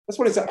just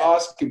wanted to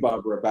ask you,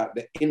 Barbara, about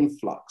the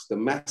influx, the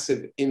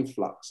massive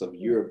influx of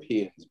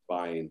Europeans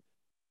buying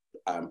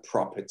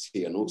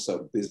property and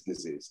also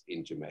businesses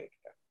in Jamaica.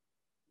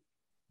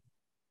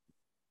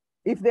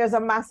 If there's a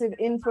massive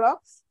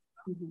influx,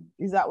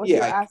 is that what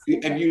you're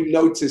asking? Have you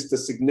noticed a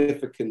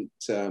significant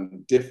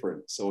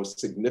difference or a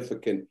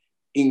significant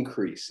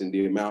increase in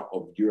the amount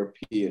of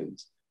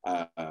Europeans?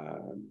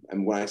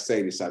 And when I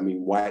say this, I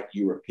mean white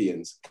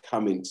Europeans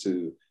coming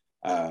to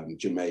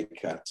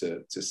Jamaica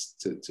to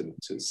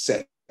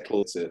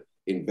settle, to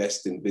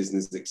invest in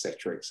business,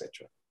 etc.,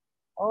 etc.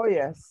 Oh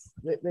yes,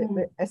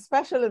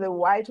 especially the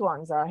white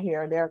ones are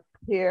here. They're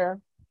here.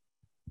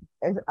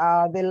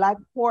 They like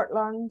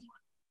Portland.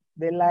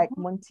 They like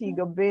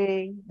Montego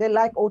Bay. They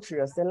like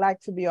Otrius. They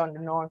like to be on the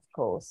North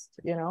Coast,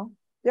 you know.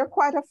 There are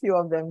quite a few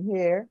of them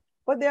here,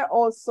 but there are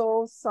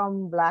also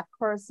some Black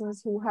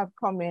persons who have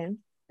come in.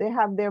 They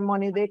have their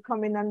money. They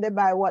come in and they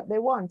buy what they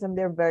want, and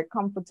they're very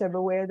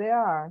comfortable where they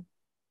are,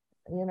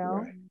 you know.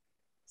 Right.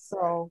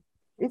 So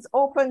it's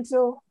open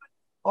to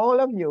all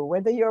of you,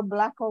 whether you're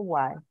Black or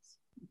white.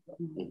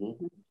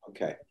 Mm-hmm.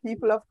 Okay.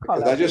 People of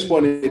color. I just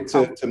wanted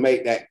to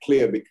make that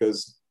clear,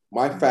 because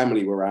my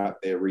family were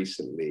out there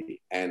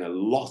recently, and a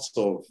lot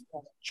of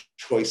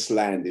choice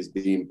land is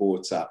being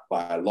bought up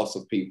by a lot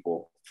of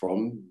people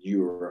from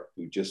Europe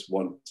who just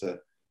want a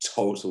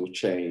total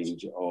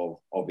change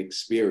of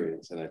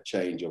experience and a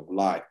change of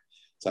life.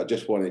 So I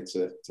just wanted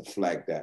to flag that.